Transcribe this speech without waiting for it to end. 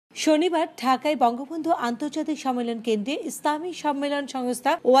শনিবার ঢাকায় বঙ্গবন্ধু আন্তর্জাতিক সম্মেলন কেন্দ্রে ইসলামী সম্মেলন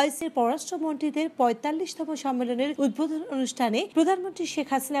সংস্থা ওআইসির পররাষ্ট্রমন্ত্রীদের ৪৫তম সম্মেলনের উদ্বোধন অনুষ্ঠানে প্রধানমন্ত্রী শেখ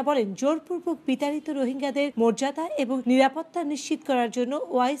হাসিনা বলেন, জোরপূর্বক বিতাড়িত রোহিঙ্গাদের মর্যাদা এবং নিরাপত্তা নিশ্চিত করার জন্য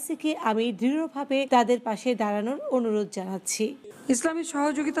ওআইসিকে আমি দৃঢ়ভাবে তাদের পাশে দাঁড়ানোর অনুরোধ জানাচ্ছি। ইসলামী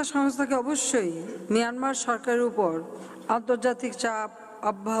সহযোগিতা সংস্থাকে অবশ্যই মিয়ানমার সরকারের উপর আন্তর্জাতিক চাপ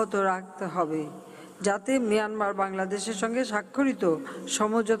অব্যাহত রাখতে হবে, যাতে মিয়ানমার বাংলাদেশের সঙ্গে স্বাক্ষরিত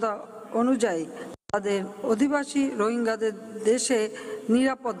সমঝোতা অনুযায়ী তাদের অধিবাসী রোহিঙ্গাদের দেশে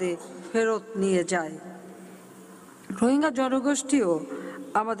নিরাপদে ফেরত নিয়ে যায়। রোহিঙ্গা জনগোষ্ঠীও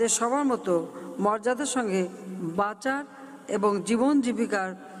আমাদের সবার মতো মর্যাদার সঙ্গে বাঁচার এবং জীবন জীবিকার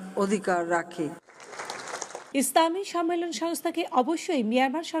অধিকার রাখে। ইসলামী সম্মেলন সংস্থাকে অবশ্যই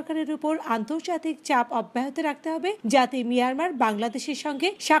মিয়ানমার সরকারের উপর আন্তর্জাতিক চাপ অব্যাহত রাখতে হবে, যাতে মিয়ানমার বাংলাদেশের সঙ্গে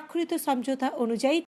স্বাক্ষরিত সমঝোতা অনুযায়ী